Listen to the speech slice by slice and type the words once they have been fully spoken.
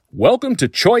Welcome to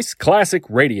Choice Classic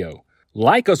Radio.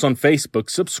 Like us on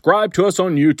Facebook, subscribe to us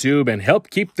on YouTube, and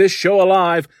help keep this show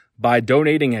alive by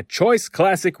donating at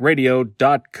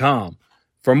choiceclassicradio.com.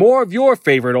 For more of your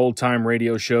favorite old-time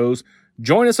radio shows,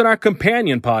 join us on our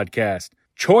companion podcast,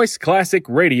 Choice Classic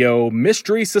Radio,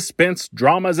 Mystery, Suspense,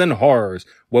 Dramas, and Horrors,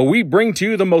 where we bring to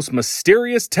you the most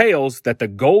mysterious tales that the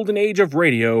golden age of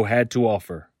radio had to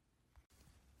offer.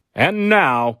 And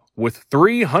now, with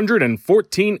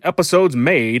 314 episodes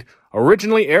made,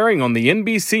 originally airing on the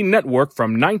NBC network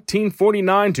from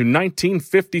 1949 to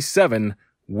 1957,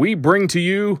 we bring to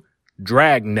you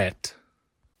Dragnet.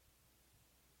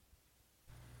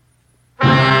 The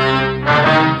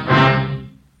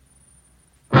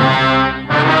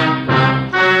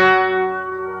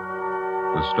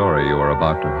story you are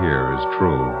about to hear is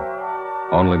true.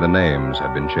 Only the names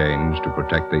have been changed to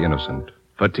protect the innocent.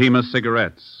 Fatima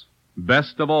Cigarettes,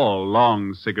 best of all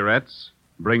long cigarettes,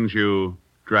 brings you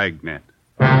Dragnet.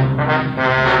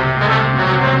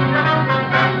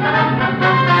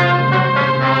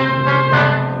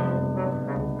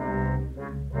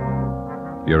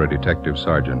 You're a detective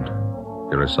sergeant.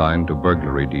 You're assigned to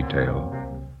burglary detail.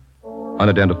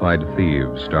 Unidentified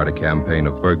thieves start a campaign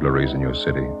of burglaries in your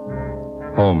city.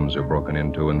 Homes are broken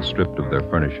into and stripped of their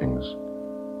furnishings.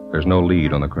 There's no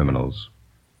lead on the criminals.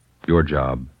 Your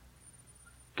job,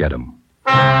 get 'em.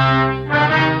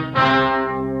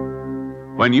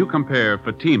 When you compare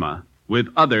Fatima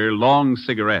with other long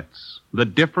cigarettes, the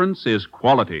difference is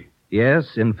quality.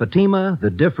 Yes, in Fatima, the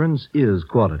difference is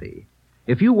quality.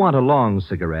 If you want a long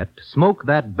cigarette, smoke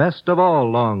that best of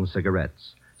all long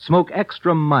cigarettes. Smoke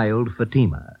extra mild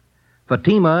Fatima.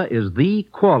 Fatima is the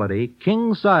quality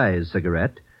king-size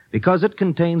cigarette because it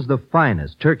contains the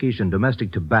finest Turkish and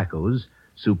domestic tobaccos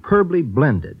superbly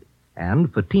blended.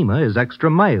 And Fatima is extra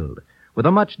mild, with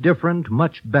a much different,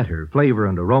 much better flavor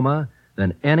and aroma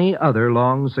than any other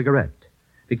long cigarette.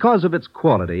 Because of its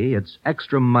quality, its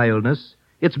extra mildness,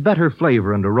 its better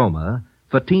flavor and aroma,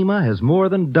 Fatima has more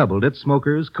than doubled its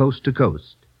smokers coast to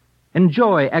coast.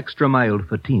 Enjoy extra mild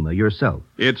Fatima yourself.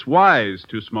 It's wise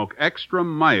to smoke extra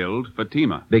mild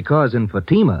Fatima. Because in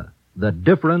Fatima, the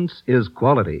difference is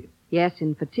quality. Yes,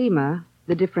 in Fatima,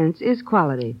 the difference is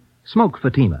quality. Smoke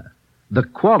Fatima, the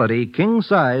quality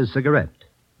king-size cigarette.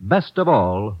 Best of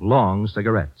all long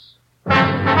cigarettes.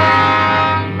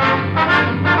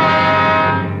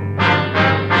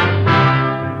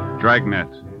 Dragnet,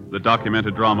 the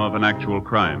documented drama of an actual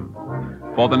crime.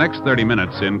 For the next 30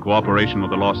 minutes, in cooperation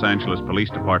with the Los Angeles Police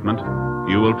Department,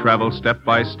 you will travel step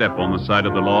by step on the side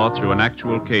of the law through an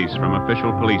actual case from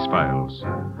official police files.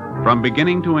 From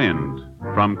beginning to end,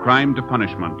 from crime to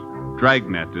punishment,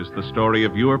 Dragnet is the story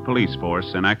of your police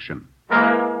force in action.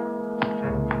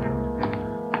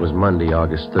 It was Monday,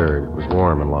 August 3rd. It was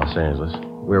warm in Los Angeles.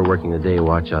 We were working the day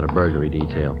watch out of burglary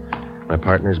detail. My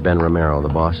partner's Ben Romero. The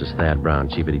boss is Thad Brown,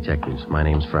 chief of detectives. My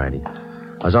name's Friday.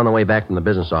 I was on the way back from the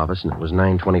business office, and it was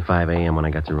 9:25 a.m. when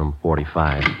I got to room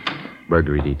 45,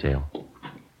 burglary detail.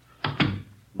 Did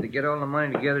they get all the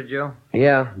money together, Joe?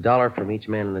 Yeah, $1 from each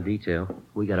man in the detail.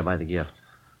 We got to buy the gift.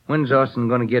 When's Austin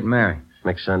going to get married?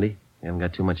 Next Sunday. We haven't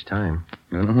got too much time.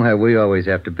 I don't know why we always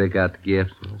have to pick out the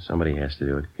gifts. Somebody has to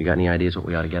do it. You got any ideas what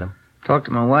we ought to get him? Talked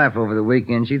to my wife over the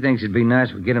weekend. She thinks it'd be nice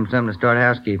if we get him something to start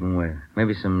housekeeping with.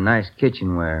 Maybe some nice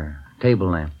kitchenware, table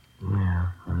lamp. Yeah,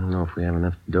 I don't know if we have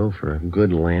enough dough for a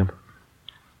good lamp.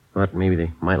 But maybe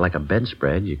they might like a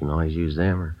bedspread. You can always use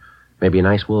them. Or maybe a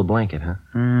nice wool blanket, huh?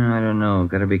 I don't know.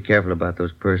 Got to be careful about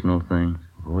those personal things.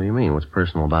 What do you mean? What's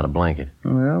personal about a blanket?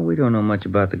 Well, we don't know much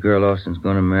about the girl Austin's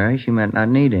going to marry. She might not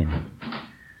need any.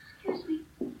 Excuse me.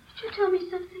 Could you tell me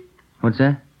something? What's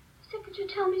that? I said, could you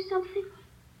tell me something?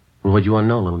 Well, what do you want to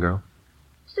know, little girl?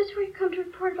 Is this where you come to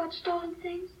report about stolen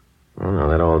things? Well, no,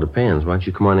 that all depends. Why don't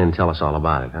you come on in and tell us all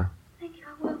about it, huh? Thank you,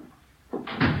 I will.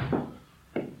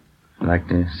 Like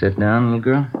to sit down, little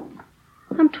girl?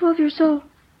 I'm 12 years old.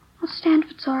 I'll stand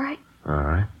if it's all right. All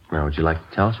right. Now, would you like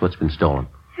to tell us what's been stolen?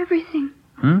 Everything.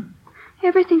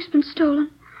 Everything's been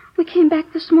stolen. We came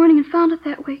back this morning and found it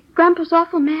that way. Grandpa's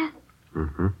awful mad.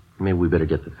 Mm-hmm. Maybe we better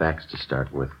get the facts to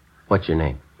start with. What's your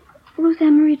name? Ruth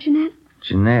Emery Jeanette.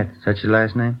 Jeanette. Is that your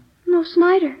last name? No,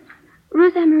 Snyder.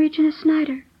 Ruth Emery Jeanette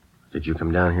Snyder. Did you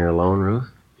come down here alone, Ruth?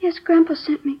 Yes, Grandpa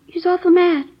sent me. He's awful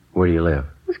mad. Where do you live?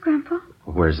 With Grandpa.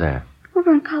 Where's that?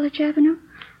 Over on College Avenue.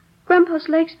 Grandpa's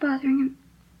leg's bothering him.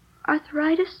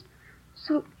 Arthritis.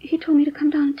 So he told me to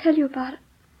come down and tell you about it.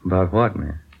 About what,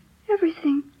 man?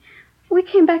 Everything. We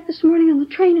came back this morning on the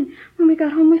train, and when we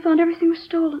got home, we found everything was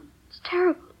stolen. It's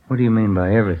terrible. What do you mean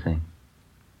by everything?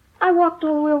 I walked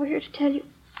all the way over here to tell you.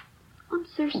 I'm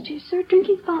thirsty. Is there a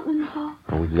drinking fountain in the hall?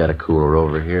 Oh, we've got a cooler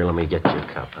over here. Let me get you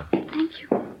a cup. Huh? Thank you.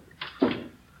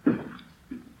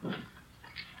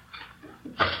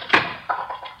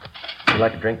 You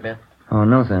like a drink, Ben? Oh,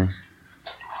 no, thanks.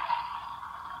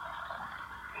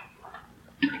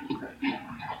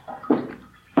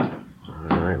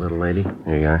 All right, little lady.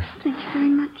 Here you are. Thank you very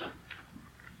much.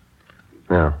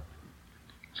 Now, would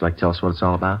you like to tell us what it's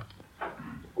all about?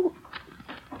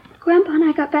 Grandpa and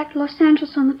I got back to Los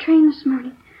Angeles on the train this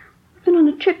morning. We've been on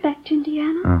a trip back to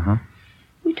Indiana. Uh-huh.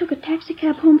 We took a taxi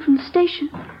cab home from the station.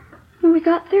 When we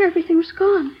got there, everything was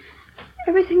gone.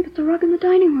 Everything but the rug in the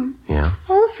dining room. Yeah?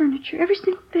 All the furniture, every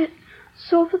single bit. The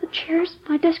sofa, the chairs,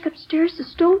 my desk upstairs, the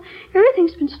stove.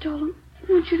 Everything's been stolen.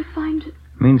 I want you to find it.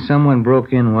 Means someone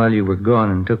broke in while you were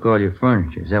gone and took all your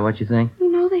furniture. Is that what you think?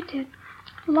 You know they did.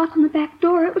 The lock on the back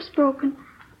door, it was broken.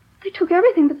 They took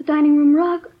everything but the dining room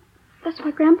rug. That's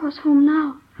why Grandpa's home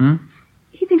now.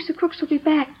 He thinks the crooks will be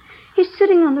back. He's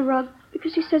sitting on the rug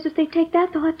because he says if they take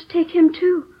that, they'll have to take him,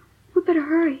 too. We better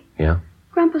hurry. Yeah?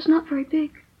 Grandpa's not very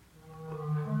big.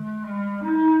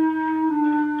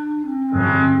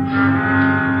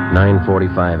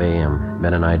 9:45 a.m.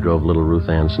 Ben and I drove little Ruth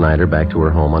Ann Snyder back to her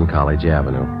home on College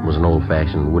Avenue. It was an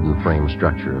old-fashioned wooden frame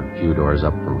structure, a few doors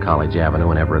up from College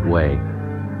Avenue and Everett Way.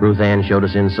 Ruth Ann showed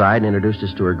us inside and introduced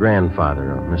us to her grandfather,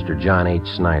 Mr. John H.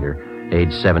 Snyder,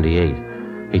 age 78.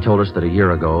 He told us that a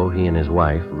year ago, he and his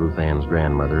wife, Ruth Ann's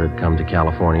grandmother, had come to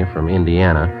California from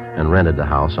Indiana and rented the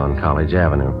house on College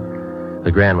Avenue.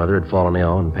 The grandmother had fallen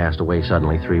ill and passed away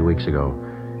suddenly 3 weeks ago.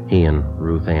 He and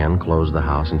Ruth Ann closed the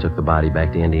house and took the body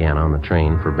back to Indiana on the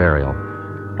train for burial.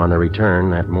 On their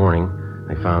return that morning,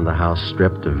 they found the house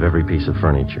stripped of every piece of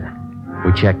furniture.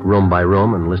 We checked room by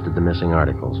room and listed the missing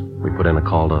articles. We put in a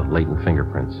call to Latent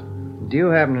Fingerprints. Do you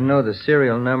happen to know the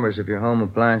serial numbers of your home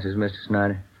appliances, Mr.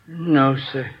 Snyder? No,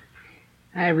 sir.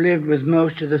 I've lived with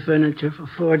most of the furniture for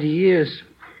 40 years.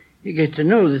 You get to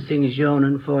know the things you own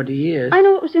in 40 years. I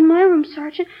know it was in my room,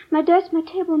 Sergeant. My desk, my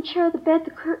table and chair, the bed,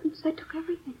 the curtains. They took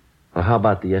everything. Well, how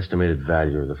about the estimated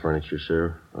value of the furniture,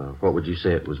 sir? What would you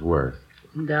say it was worth?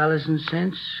 Dollars and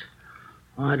cents?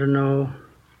 Oh, I don't know.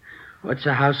 What's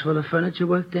a house full of furniture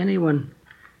worth to anyone?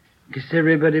 Guess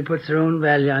everybody puts their own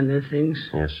value on their things.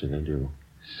 Yes, sir, they do.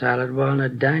 Solid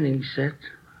walnut dining set.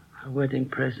 A wedding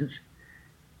present.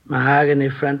 Mahogany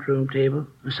front room table.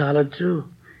 Solid, too.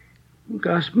 It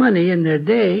cost money in their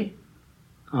day.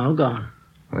 All gone.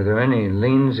 Were there any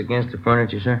liens against the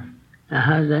furniture, sir?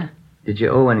 How's that? Did you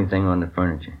owe anything on the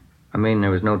furniture? I mean, there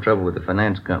was no trouble with the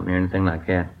finance company or anything like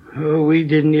that. Oh, we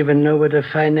didn't even know what a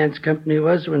finance company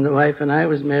was when the wife and I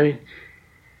was married.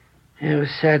 It was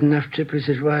a sad enough trip as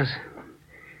it was.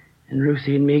 And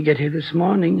Ruthie and me get here this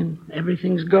morning, and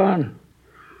everything's gone.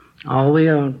 All we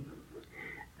own.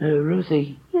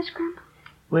 Ruthie. Yes, Grandpa?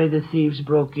 Where the thieves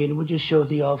broke in, would you show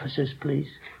the officers, please?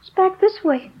 It's back this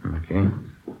way. Okay.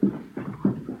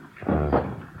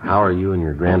 How are you and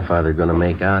your grandfather going to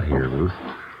make out here, Ruth?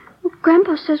 Well,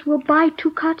 Grandpa says we'll buy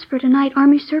 2 cots for tonight,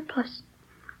 Army surplus.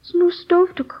 There's no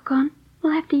stove to cook on.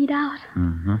 We'll have to eat out.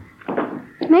 Mm-hmm.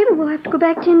 Maybe we'll have to go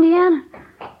back to Indiana.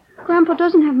 Grandpa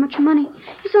doesn't have much money.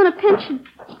 He's on a pension.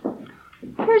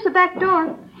 Here's the back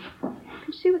door. You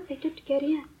can see what they did to get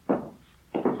in.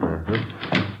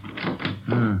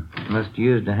 Must have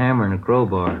used a hammer and a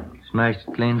crowbar. Smashed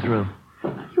it clean through.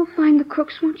 You'll find the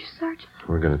crooks, won't you, Sergeant?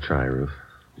 We're going to try, Ruth.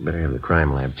 Better have the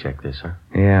crime lab check this, huh?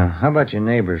 Yeah. How about your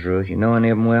neighbors, Ruth? You know any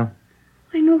of them well?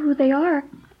 I know who they are.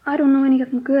 I don't know any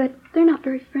of them good. They're not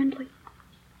very friendly.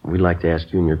 We'd like to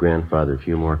ask you and your grandfather a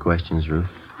few more questions, Ruth.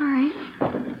 All right.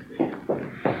 I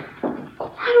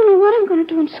don't know what I'm going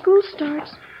to do when school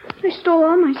starts. They stole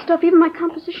all my stuff, even my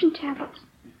composition tablets.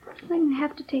 I'm going to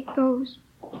have to take those.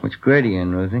 Which grade are you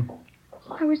in, Ruthie?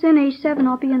 I was in A7.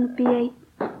 I'll be in the B8.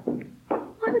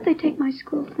 Why would they take my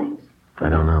school things? I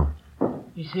don't know.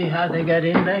 You see how they got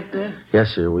in back there? Yes,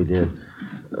 sir, we did.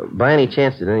 By any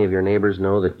chance, did any of your neighbors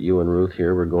know that you and Ruth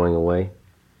here were going away?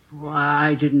 Well,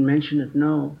 I didn't mention it,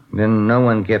 no. Then no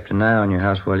one kept an eye on your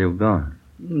house while you were gone?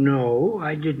 No,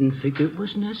 I didn't think it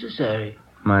was necessary.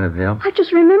 Might have helped. I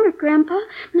just remembered, Grandpa.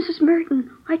 Mrs. Merton.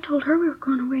 I told her we were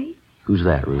going away. Who's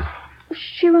that, Ruth?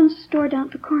 She runs a store down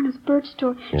at the corner, the bird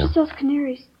store. Yeah. She sells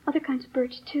canaries, other kinds of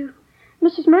birds, too.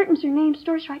 Mrs. Merton's her name.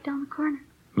 Store's right down the corner.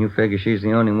 You figure she's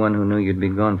the only one who knew you'd be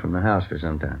gone from the house for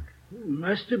some time.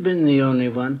 Must have been the only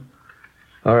one.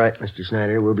 All right, Mr.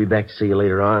 Snyder, we'll be back to see you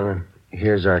later on.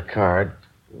 Here's our card.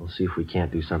 We'll see if we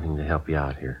can't do something to help you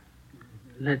out here.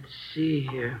 Let's see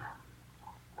here.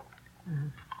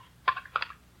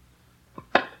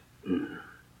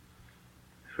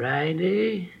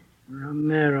 Friday,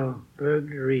 Romero,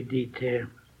 burglary detail.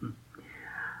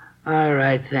 All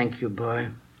right, thank you, boy.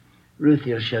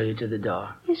 Ruthie will show you to the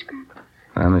door. Yes, Grandpa.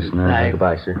 Bye, Miss Snyder.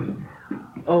 Goodbye, sir.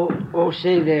 Oh,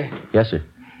 say there. Yes, sir.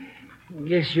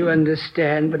 Guess you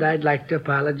understand, but I'd like to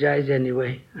apologize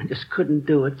anyway. I just couldn't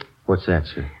do it. What's that,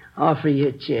 sir? Offer you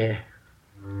a chair.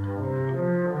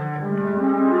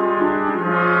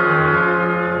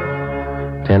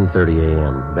 10:30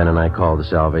 a.m. Ben and I called the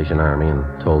Salvation Army and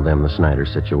told them the Snyder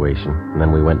situation. And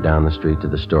then we went down the street to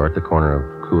the store at the corner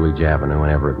of Coolidge Avenue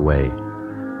and Everett Way.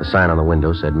 The sign on the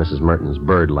window said Mrs. Merton's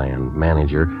Birdland,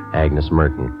 manager Agnes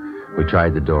Merton. We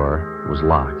tried the door. It was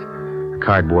locked. A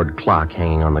cardboard clock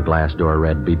hanging on the glass door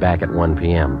read, "Be back at 1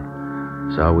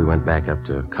 p.m." So we went back up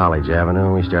to College Avenue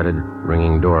and we started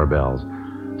ringing doorbells.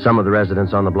 Some of the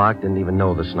residents on the block didn't even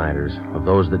know the Snyders. Of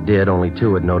those that did, only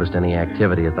 2 had noticed any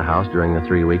activity at the house during the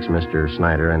 3 weeks Mr.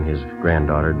 Snyder and his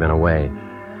granddaughter had been away.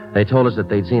 They told us that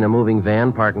they'd seen a moving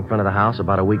van parked in front of the house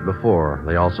about a week before.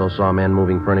 They also saw men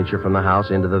moving furniture from the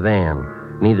house into the van.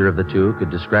 Neither of the 2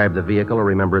 could describe the vehicle or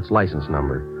remember its license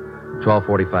number.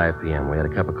 12:45 p.m. We had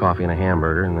a cup of coffee and a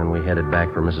hamburger, and then we headed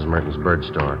back for Mrs. Merton's bird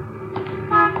store.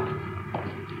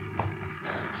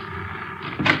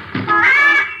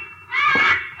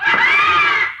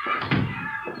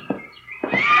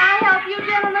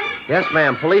 Yes,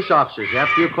 ma'am. Police officers. You have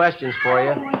a few questions for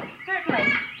you.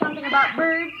 Certainly. Something about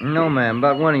birds? No, ma'am.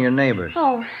 About one of your neighbors.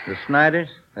 Oh. The Snyders?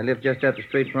 They live just up the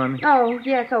street from me. Oh,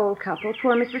 yes, old couple.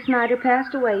 Poor Mr. Snyder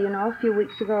passed away, a few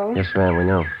weeks ago. Yes, ma'am, we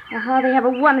know. They have a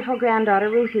wonderful granddaughter,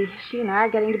 Ruthie. She and I are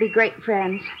getting to be great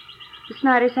friends. The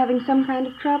Snyders having some kind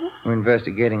of trouble? We're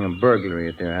investigating a burglary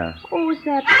at their house. Oh, is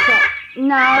that so?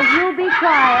 Now, you be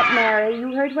quiet, Mary.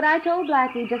 You heard what I told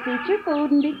Blackie. Just eat your food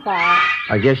and be quiet.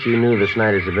 I guess you knew the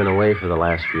Snyders have been away for the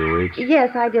last few weeks.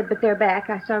 Yes, I did, but they're back.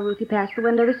 I saw Ruthie pass the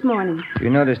window this morning. Have you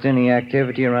noticed any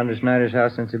activity around the Snyders'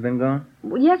 house since they've been gone?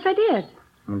 Well, yes, I did.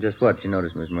 Well, just what did you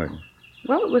notice, Miss Merton?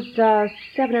 Well, it was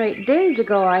 7 or 8 days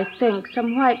ago, I think.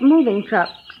 Some white moving truck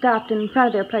stopped in front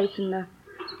of their place, and the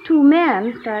 2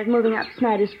 men started moving out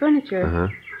Snyder's furniture. Uh-huh.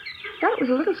 Thought it was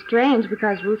a little strange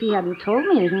because Ruthie hadn't told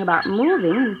me anything about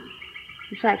moving. And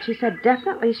in fact, she said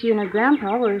definitely she and her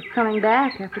grandpa were coming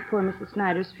back after poor Mrs.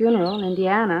 Snyder's funeral in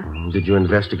Indiana. Did you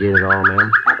investigate it all,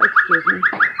 ma'am? Oh, excuse me.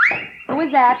 Who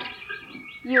is that?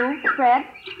 You, Fred?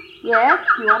 Yes,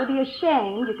 you ought to be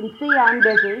ashamed. You can see I'm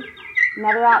busy.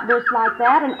 Another outburst like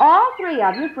that, and all 3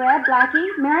 of you, Fred, Blackie,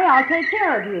 Mary, I'll take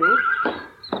care of you.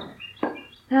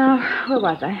 Now, where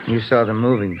was I? You saw the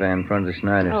moving van in front of the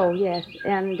Snyders. Oh, yes.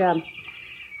 And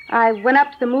I went up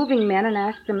to the moving men and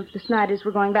asked them if the Snyders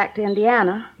were going back to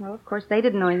Indiana. Well, of course, they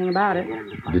didn't know anything about it.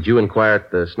 Did you inquire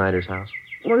at the Snyders' house?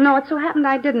 Well, no, it so happened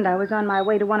I didn't. I was on my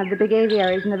way to one of the big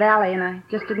aviaries in the valley, and I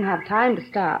just didn't have time to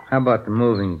stop. How about the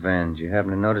moving van? Did you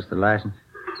happen to notice the license?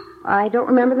 I don't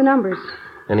remember the numbers.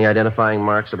 Any identifying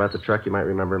marks about the truck you might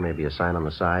remember? Maybe a sign on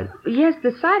the side? Yes,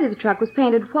 the side of the truck was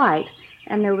painted white,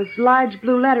 and there was large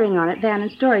blue lettering on it, van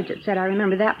and storage, it said. I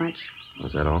remember that much.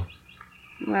 Was that all?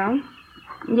 Well,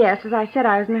 yes, as I said,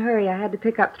 I was in a hurry. I had to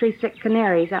pick up 3 sick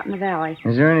canaries out in the valley.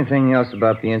 Is there anything else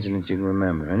about the incident you can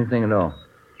remember? Anything at all?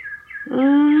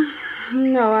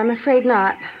 No, I'm afraid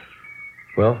not.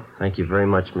 Well, thank you very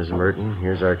much, Miss Merton.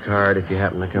 Here's our card if you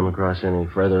happen to come across any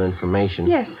further information.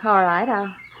 Yes, all right.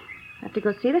 I'll have to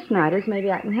go see the Snyders.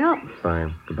 Maybe I can help.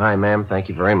 Fine. Goodbye, ma'am. Thank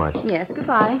you very much. Yes,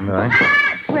 goodbye. Bye.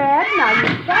 Fred, now you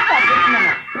step up this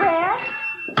minute. Fred?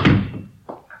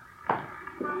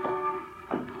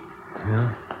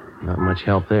 Well, not much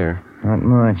help there. Not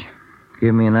much.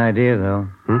 Give me an idea, though.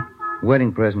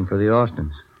 Wedding present for the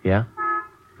Austins. Yeah?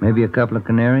 Maybe a couple of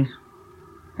canaries?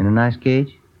 In a nice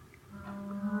cage?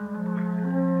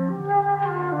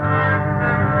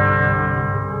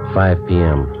 At 5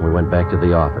 p.m., we went back to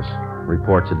the office.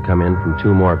 Reports had come in from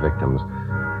 2 more victims.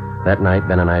 That night,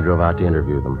 Ben and I drove out to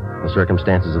interview them. The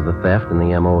circumstances of the theft and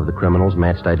the M.O. of the criminals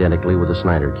matched identically with the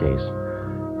Snyder case.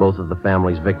 Both of the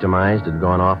families victimized had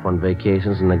gone off on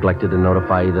vacations and neglected to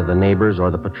notify either the neighbors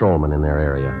or the patrolmen in their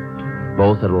area.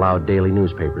 Both had allowed daily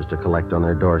newspapers to collect on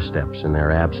their doorsteps in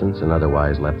their absence and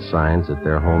otherwise left signs that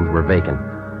their homes were vacant.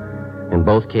 In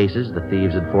both cases, the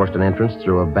thieves had forced an entrance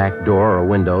through a back door or a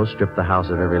window, stripped the house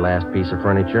of every last piece of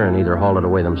furniture, and either hauled it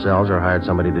away themselves or hired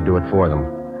somebody to do it for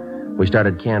them. We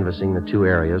started canvassing the 2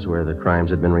 areas where the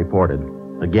crimes had been reported.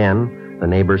 Again, the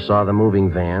neighbors saw the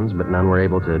moving vans, but none were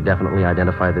able to definitely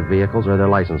identify the vehicles or their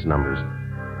license numbers.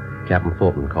 Captain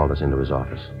Fulton called us into his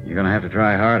office. You're going to have to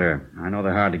try harder. I know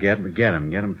they're hard to get, but get them.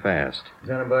 Get them fast. We've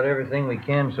done about everything we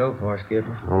can so far,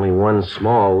 Skipper. Only one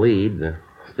small lead. The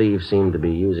thieves seemed to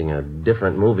be using a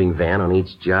different moving van on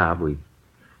each job. We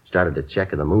Started to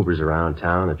check the movers around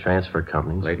town, the transfer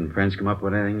companies. Clayton Prince come up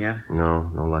with anything yet? No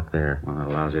luck there. One of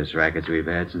the lousiest rackets we've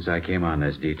had since I came on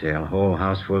this detail. Whole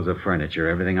house full of furniture,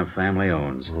 everything a family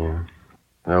owns. Yeah.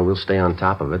 Well, we'll stay on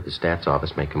top of it. The stats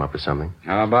office may come up with something.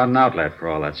 How about an outlet for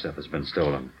all that stuff that's been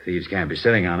stolen? Thieves can't be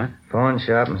sitting on it. Pawn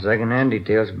shop and second-hand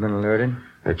details have been alerted.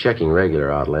 They're checking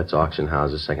regular outlets, auction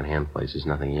houses, second-hand places.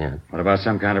 Nothing yet. What about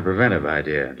some kind of preventive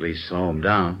idea? At least slow them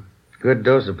down. A good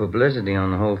dose of publicity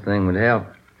on the whole thing would help.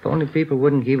 If only people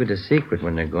wouldn't keep it a secret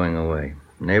when they're going away.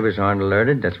 Neighbors aren't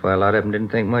alerted. That's why a lot of them didn't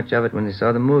think much of it when they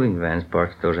saw the moving vans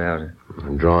parked at those houses.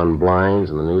 And drawn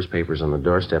blinds and the newspapers on the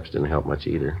doorsteps didn't help much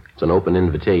either. It's an open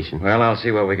invitation. Well, I'll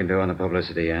see what we can do on the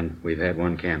publicity end. We've had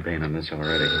one campaign on this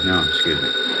already. No, excuse me.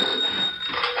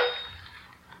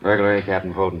 Burglary,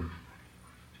 Captain Fulton.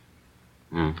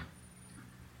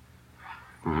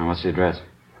 What's the address?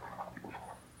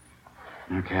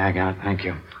 Okay, I got it. Thank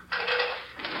you.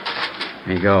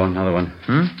 Here you go, another one.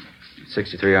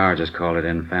 63 hours just called it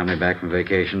in. Family back from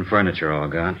vacation. Furniture all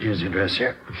gone. Here's the address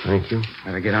here. Thank you.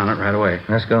 Better get on it right away.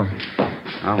 Let's go.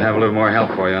 I'll have a little more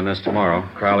help for you on this tomorrow.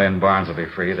 Crowley and Barnes will be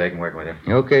free. They can work with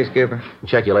you. Okay, Skipper.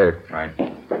 Check you later. Right.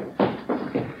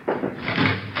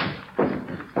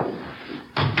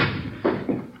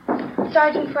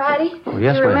 Sergeant Friday? Oh,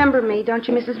 yes, you ma'am. remember me, don't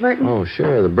you, Mrs. Merton? Oh,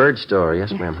 sure. The bird store.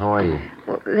 Yes, ma'am. How are you?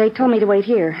 Well, they told me to wait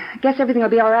here. Guess everything will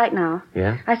be all right now.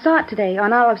 Yeah? I saw it today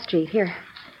on Olive Street. Here.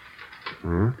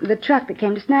 The truck that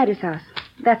came to Snyder's house.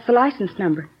 That's the license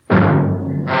number.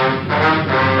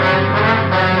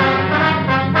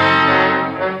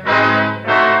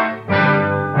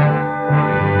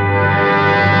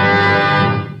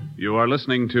 You are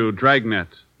listening to Dragnet,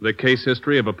 the case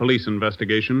history of a police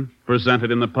investigation, presented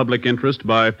in the public interest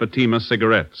by Fatima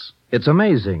Cigarettes. It's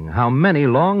amazing how many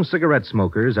long cigarette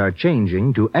smokers are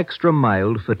changing to extra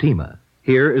mild Fatima.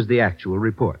 Here is the actual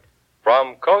report.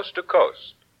 From coast to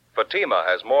coast, Fatima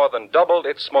has more than doubled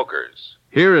its smokers.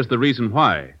 Here is the reason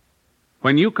why.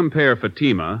 When you compare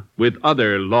Fatima with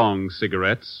other long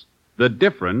cigarettes, the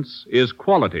difference is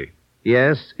quality.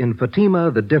 Yes, in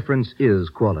Fatima, the difference is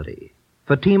quality.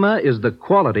 Fatima is the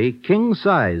quality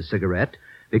king-size cigarette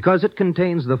because it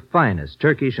contains the finest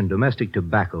Turkish and domestic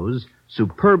tobaccos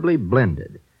superbly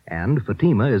blended. And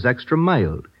Fatima is extra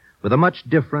mild with a much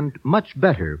different, much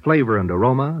better flavor and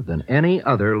aroma than any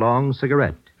other long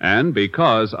cigarette. And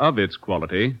because of its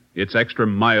quality, its extra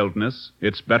mildness,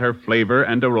 its better flavor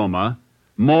and aroma,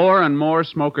 more and more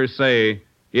smokers say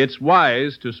it's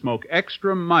wise to smoke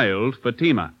extra mild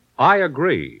Fatima. I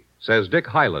agree, says Dick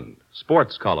Hyland,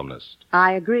 sports columnist.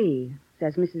 I agree,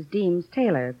 says Mrs. Deems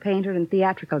Taylor, painter and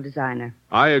theatrical designer.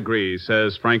 I agree,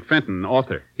 says Frank Fenton,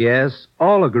 author. Yes,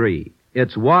 all agree.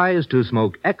 It's wise to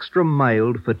smoke extra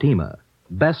mild Fatima.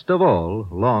 Best of all,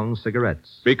 long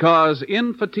cigarettes. Because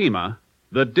in Fatima,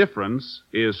 the difference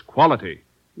is quality.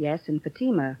 Yes, in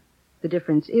Fatima, the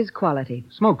difference is quality.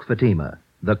 Smoke Fatima,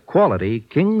 the quality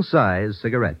king-size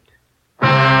cigarette.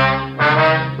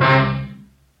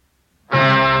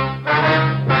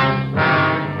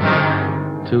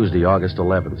 Tuesday, August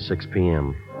 11th, 6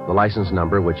 p.m. The license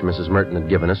number, which Mrs. Merton had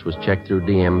given us, was checked through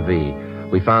DMV.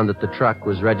 We found that the truck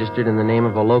was registered in the name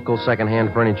of a local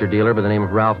second-hand furniture dealer by the name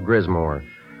of Ralph Grismore.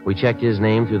 We checked his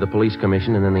name through the police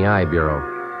commission and then the I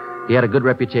Bureau. He had a good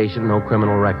reputation, no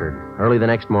criminal record. Early the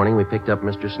next morning, we picked up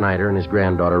Mr. Snyder and his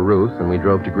granddaughter, Ruth, and we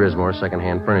drove to Grismore's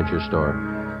second-hand furniture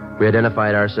store. We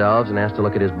identified ourselves and asked to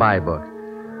look at his buy book.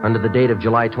 Under the date of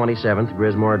July 27th,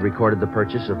 Grismore had recorded the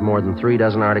purchase of more than 3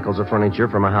 dozen articles of furniture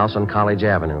from a house on College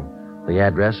Avenue. The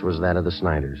address was that of the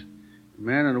Snyders. A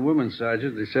man and a woman,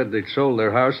 Sergeant, they said they'd sold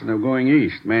their house and they were going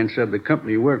east. Man said the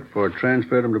company he worked for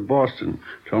transferred him to Boston.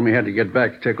 Told me he had to get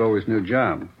back to take over his new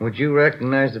job. Would you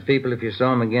recognize the people if you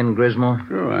saw them again, Grismore?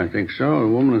 Sure, I think so. The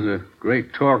woman was a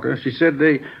great talker. She said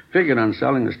they figured on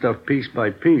selling the stuff piece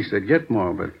by piece. They'd get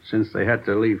more, but since they had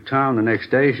to leave town the next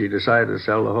day, she decided to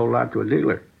sell the whole lot to a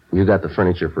dealer. You got the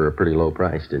furniture for a pretty low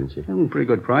price, didn't you? Pretty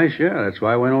good price, yeah. That's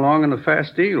why I went along on the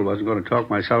fast deal. Wasn't going to talk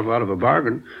myself out of a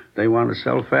bargain. They wanted to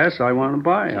sell fast, so I wanted to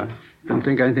buy. I didn't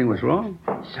think anything was wrong.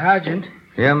 Sergeant,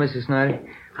 Yeah, Mrs. Snyder?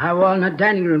 our walnut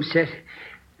dining room set.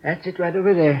 That's it right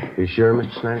over there. You sure,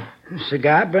 Mr. Snyder?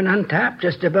 Cigar burn on top,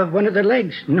 just above one of the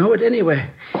legs. Know it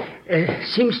anywhere.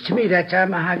 Seems to me that's our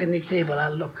mahogany table.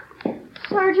 I'll look.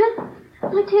 Sergeant,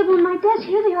 my table and my desk,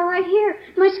 here they are right here.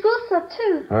 My school stuff,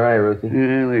 too. All right, Ruthie.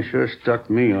 Yeah, they sure stuck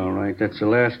me all right. That's the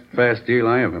last fast deal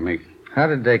I ever make. How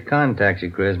did they contact you,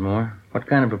 Grismore? What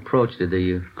kind of approach did they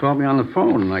use? Called me on the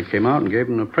phone, and I came out and gave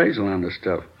them an appraisal on the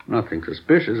stuff. Nothing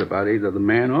suspicious about either the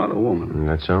man or the woman.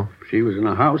 That's so? She was in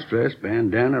a house dress,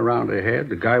 bandana around her head.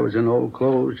 The guy was in old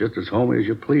clothes, just as homey as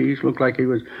you please. Looked like he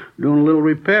was doing a little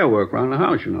repair work around the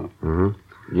house, you know.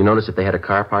 Mm-hmm. You notice if they had a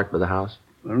car parked by the house?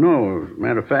 Well, no, as a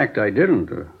matter of fact, I didn't.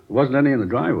 There wasn't any in the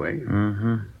driveway.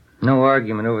 Mm-hmm. No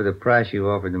argument over the price you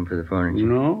offered them for the furniture.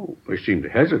 No, they seemed to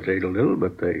hesitate a little,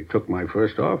 but they took my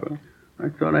first offer. I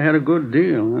thought I had a good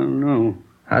deal. I don't know.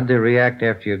 How'd they react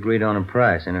after you agreed on a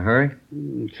price? In a hurry?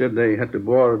 Said they had to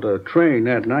board a train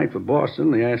that night for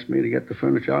Boston. They asked me to get the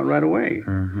furniture out right away.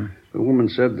 Mm-hmm. The woman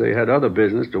said they had other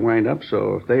business to wind up,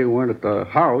 so if they weren't at the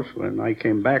house when I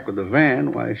came back with the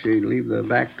van, why, she'd leave the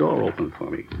back door open for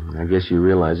me. I guess you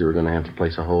realized you were going to have to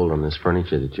place a hold on this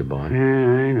furniture that you bought. Yeah,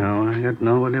 I know. I got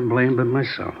no one to blame but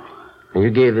myself. And you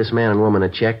gave this man and woman a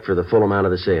check for the full amount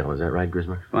of the sale. Is that right,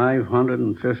 Grismer?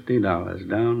 $550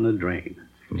 down the drain.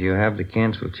 Do you have the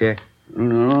canceled check?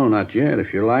 No, not yet.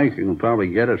 If you like, you can probably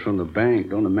get it from the bank.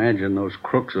 Don't imagine those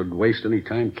crooks would waste any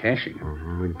time cashing it.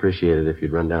 Mm-hmm. We'd appreciate it if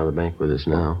you'd run down to the bank with us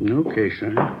now. Okay,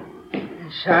 sir.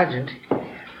 Sergeant,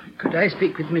 could I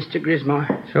speak with Mr. Grismore?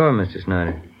 Sure, Mr.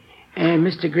 Snyder.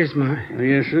 Mr. Grismore.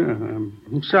 Yes, sir.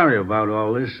 I'm sorry about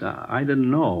all this. I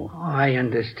didn't know. Oh, I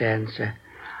understand, sir.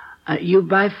 You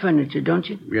buy furniture, don't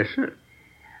you? Yes, sir.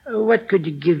 What could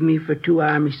you give me for 2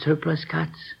 Army surplus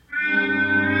cots?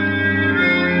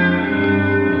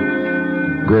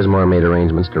 Grismore made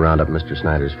arrangements to round up Mr.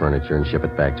 Snyder's furniture and ship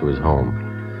it back to his home.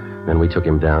 Then we took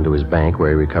him down to his bank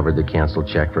where he recovered the canceled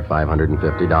check for $550.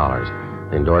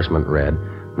 The endorsement read,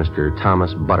 Mr.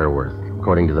 Thomas Butterworth.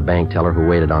 According to the bank teller who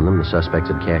waited on them, the suspects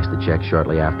had cashed the check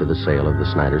shortly after the sale of the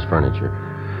Snyder's furniture.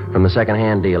 From the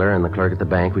second-hand dealer and the clerk at the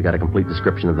bank, we got a complete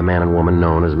description of the man and woman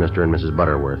known as Mr. and Mrs.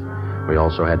 Butterworth. We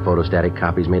also had photostatic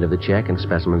copies made of the check and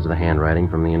specimens of the handwriting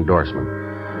from the endorsement.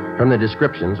 From the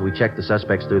descriptions, we checked the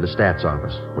suspects through the stats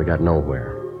office. We got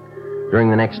nowhere. During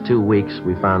the next 2 weeks,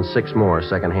 we found 6 more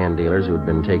second-hand dealers who had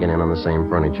been taken in on the same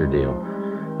furniture deal.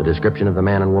 The description of the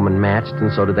man and woman matched,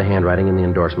 and so did the handwriting and the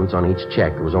endorsements on each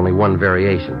check. There was only one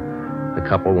variation. The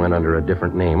couple went under a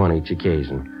different name on each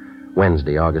occasion.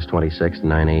 Wednesday, August 26th,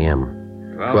 9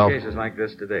 a.m. 12 cases like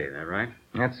this today, is that right?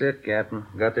 That's it, Captain.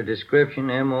 Got the description,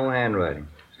 M.O. handwriting.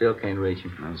 Still can't reach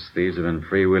him. Those thieves have been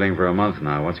freewheeling for a month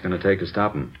now. What's going to take to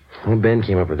stop them? Well, Ben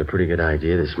came up with a pretty good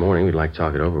idea this morning. We'd like to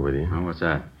talk it over with you. Oh, what's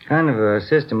that? Kind of a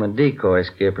system of decoy,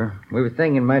 Skipper. We were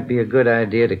thinking it might be a good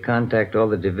idea to contact all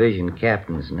the division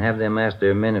captains and have them ask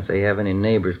their men if they have any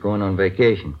neighbors going on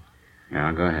vacation.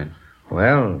 Yeah, go ahead.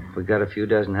 Well, if we got a few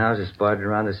dozen houses spotted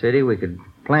around the city, we could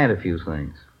plant a few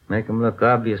things. Make them look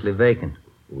obviously vacant.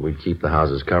 We'd keep the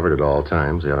houses covered at all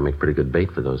times. They ought to make pretty good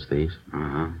bait for those thieves.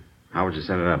 Uh-huh. How would you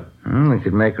set it up? We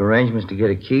could make arrangements to get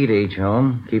a key to each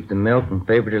home, keep the milk and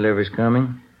paper deliveries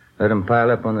coming, let them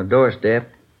pile up on the doorstep.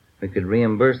 We could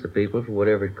reimburse the people for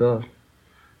whatever it cost.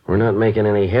 We're not making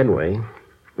any headway.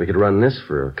 We could run this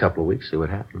for a couple of weeks, see what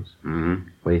happens. Mm-hmm.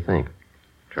 What do you think?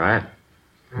 Try it.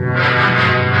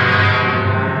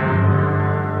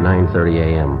 9:30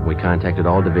 a.m. We contacted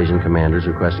all division commanders,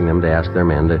 requesting them to ask their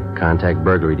men to contact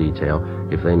burglary detail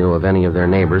if they knew of any of their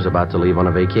neighbors about to leave on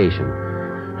a vacation.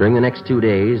 During the next 2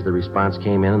 days, the response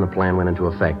came in and the plan went into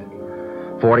effect.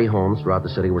 40 homes throughout the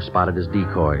city were spotted as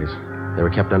decoys. They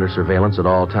were kept under surveillance at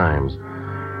all times.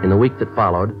 In the week that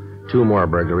followed, 2 more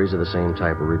burglaries of the same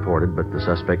type were reported, but the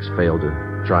suspects failed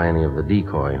to try any of the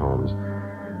decoy homes.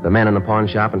 The men in the pawn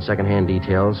shop and second-hand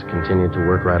details continued to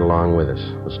work right along with us.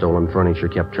 The stolen furniture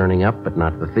kept turning up, but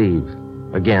not the thieves.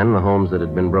 Again, the homes that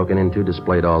had been broken into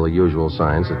displayed all the usual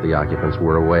signs that the occupants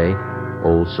were away.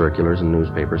 Old circulars and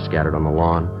newspapers scattered on the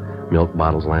lawn, milk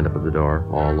bottles lined up at the door,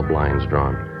 all the blinds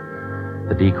drawn.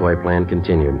 The decoy plan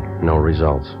continued. No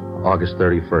results. August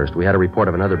 31st, we had a report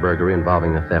of another burglary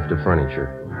involving the theft of furniture.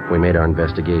 We made our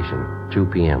investigation. 2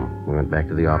 p.m. We went back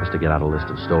to the office to get out a list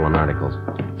of stolen articles.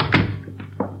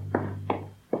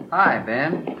 Hi,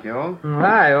 Ben. Joe?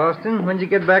 Hi, Austin. When'd you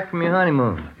get back from your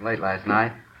honeymoon? Late last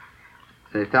night.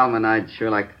 Say, Thelma, I'd sure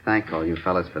like to thank all you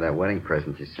fellas for that wedding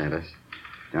present you sent us.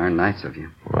 Darn nice of you.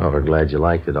 Well, we're glad you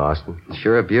liked it, Austin.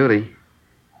 Sure a beauty.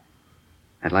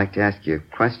 I'd like to ask you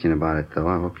a question about it, though.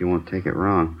 I hope you won't take it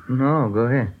wrong. No, go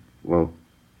ahead. Well,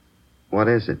 what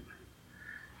is it?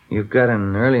 You've got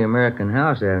an early American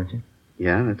house, haven't you?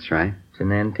 Yeah, that's right. It's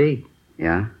an antique.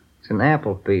 Yeah? It's an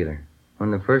apple peeler.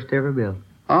 One of the first ever built.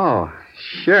 Oh,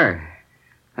 sure.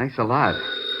 Thanks a lot.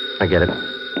 I get it.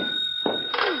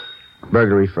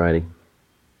 Burglary Friday.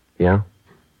 Yeah?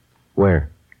 Where?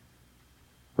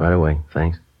 Right away,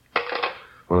 thanks.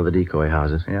 One of the decoy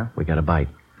houses. Yeah? We got a bite.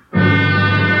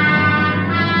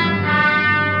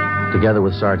 Together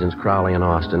with Sergeants Crowley and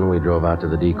Austin, we drove out to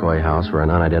the decoy house where an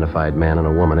unidentified man and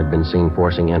a woman had been seen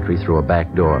forcing entry through a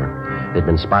back door. They'd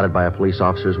been spotted by a police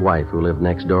officer's wife who lived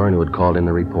next door and who had called in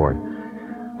the report.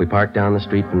 We parked down the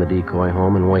street from the decoy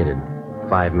home and waited.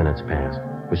 5 minutes passed.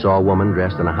 We saw a woman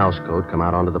dressed in a housecoat come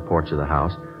out onto the porch of the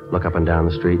house, look up and down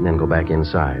the street, and then go back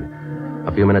inside.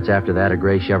 A few minutes after that, a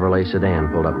gray Chevrolet sedan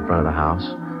pulled up in front of the house.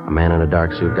 A man in a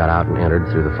dark suit got out and entered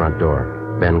through the front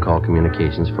door. Ben called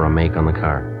communications for a make on the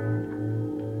car.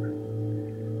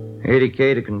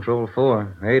 80K to Control 4.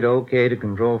 80K to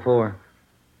Control 4.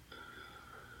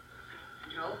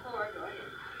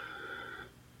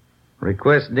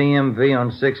 Request DMV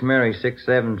on 6 Mary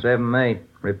 6778.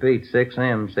 Repeat,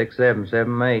 6M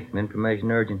 6778.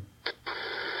 Information urgent.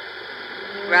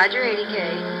 Roger, 80K.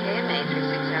 KMA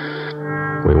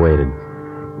 367. We waited.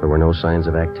 There were no signs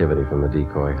of activity from the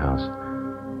decoy house.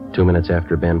 2 minutes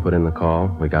after Ben put in the call,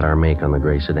 we got our make on the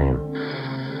gray sedan.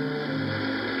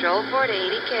 Control 4 to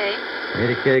 80K.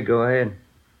 80K, go ahead.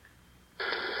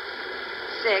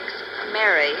 6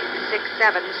 Mary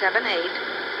 6778.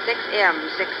 6M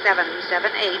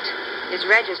 6778 is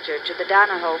registered to the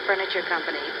Donahoe Furniture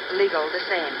Company. Legal the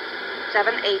same.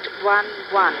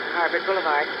 7811 Harvard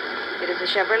Boulevard. It is a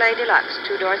Chevrolet Deluxe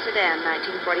two-door sedan,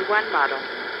 1941 model.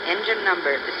 Engine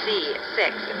number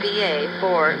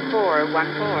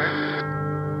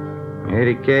C6VA4414.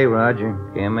 80K, Roger.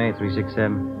 KMA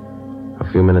 367. A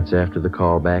few minutes after the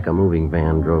call back, a moving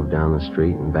van drove down the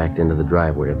street and backed into the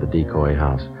driveway of the decoy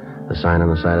house. The sign on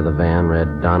the side of the van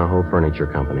read Donahoe Furniture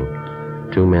Company.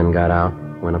 2 men got out,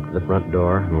 went up to the front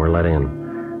door, and were let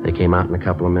in. They came out in a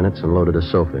couple of minutes and loaded a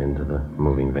sofa into the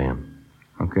moving van.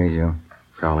 Okay, Joe.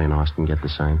 Crowley and Austin get the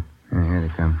sign. Here they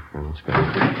come. Let's go.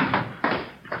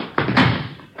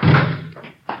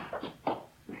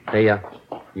 Hey,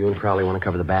 you and Crowley want to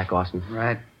cover the back, Austin?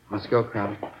 Right. Let's go,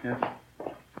 Crowley. Yeah.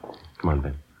 Come on,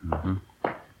 Ben. Mm-hmm.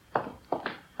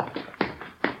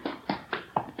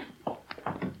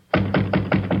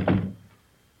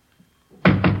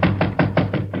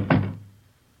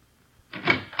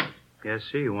 Yes,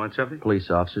 sir. You want something? Police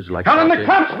officers like... Helen, the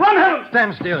cops! Run, Helen!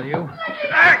 Stand still, you.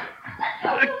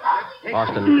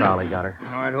 Austin and Crowley got her.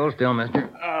 All right, hold still, mister.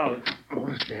 Oh,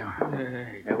 hold still.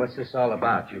 Hey, what's this all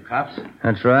about, you cops?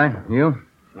 That's right. You?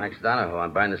 Max Donahoe.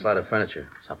 I'm buying this lot of furniture.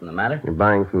 Something the matter? You're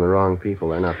buying from the wrong people.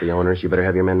 They're not the owners. You better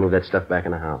have your men move that stuff back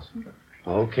in the house.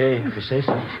 Okay, if you say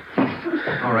so.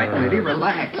 All right, lady,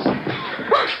 relax.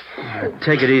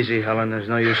 Take it easy, Helen. There's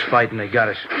no use fighting. They got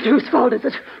us. Whose fault is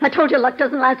it? I told you luck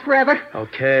doesn't last forever.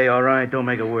 Okay, all right. Don't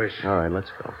make it worse. All right, let's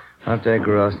go. I'll take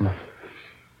her, Austin.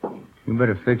 You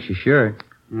better fix your shirt.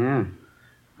 Yeah.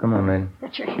 Come on, lady.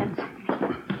 Get your hands.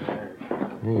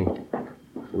 Hey,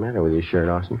 what's the matter with your shirt,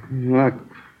 Austin? Look,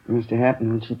 must have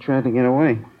happened when she tried to get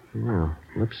away. Yeah,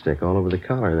 lipstick all over the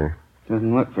collar there.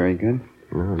 Doesn't look very good.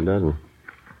 No, it doesn't.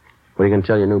 What are you going to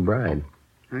tell your new bride?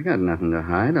 I got nothing to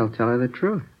hide. I'll tell her the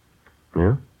truth.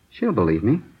 Yeah? She'll believe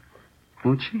me.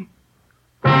 Won't she?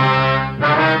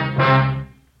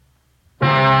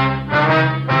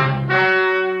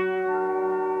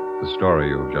 The story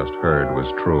you've just heard was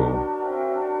true.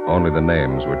 Only the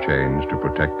names were changed to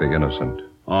protect the innocent.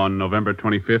 On November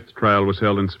 25th, trial was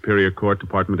held in Superior Court,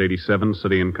 Department 87,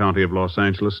 City and County of Los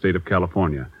Angeles, State of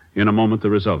California. In a moment, the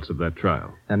results of that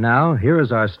trial. And now, here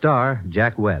is our star,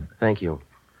 Jack Webb. Thank you.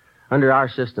 Under our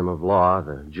system of law,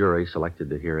 the jury selected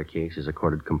to hear a case is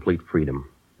accorded complete freedom.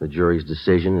 The jury's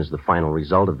decision is the final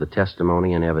result of the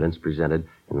testimony and evidence presented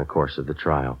in the course of the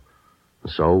trial.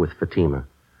 And so, with Fatima,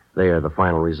 they are the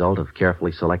final result of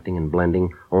carefully selecting and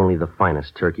blending only the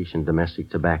finest Turkish and domestic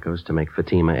tobaccos to make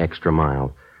Fatima extra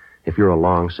mild. If you're a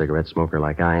long cigarette smoker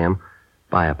like I am,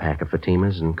 buy a pack of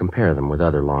Fatimas and compare them with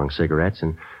other long cigarettes,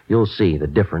 and you'll see the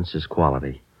difference is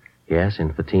quality. Yes,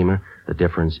 in Fatima, the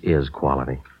difference is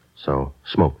quality. So,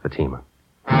 smoke Fatima.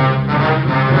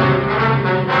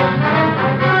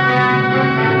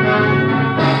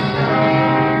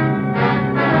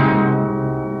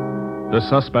 The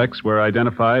suspects were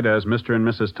identified as Mr. and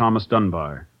Mrs. Thomas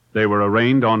Dunbar. They were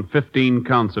arraigned on 15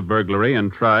 counts of burglary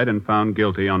and tried and found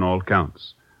guilty on all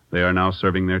counts. They are now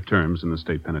serving their terms in the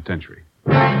state penitentiary.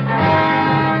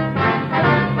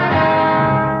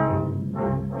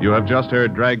 You have just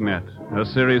heard Dragnet, a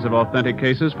series of authentic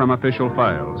cases from official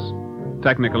files.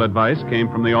 Technical advice came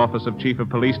from the Office of Chief of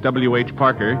Police W.H.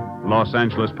 Parker, Los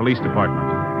Angeles Police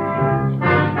Department.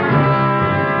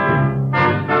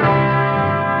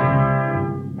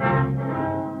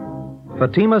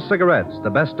 Fatima Cigarettes, the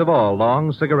best of all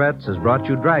long cigarettes, has brought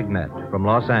you Dragnet from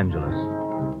Los Angeles.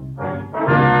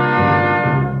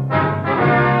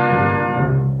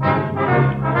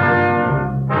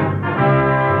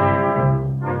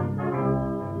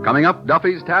 Coming up,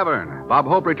 Duffy's Tavern. Bob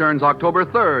Hope returns October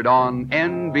 3rd on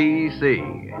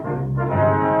NBC.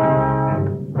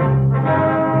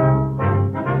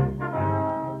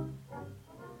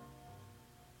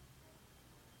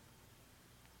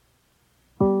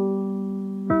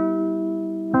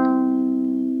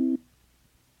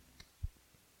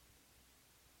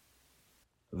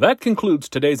 That concludes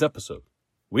today's episode.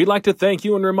 We'd like to thank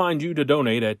you and remind you to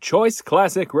donate at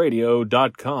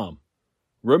choiceclassicradio.com.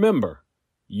 Remember,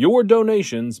 your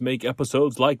donations make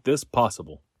episodes like this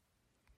possible.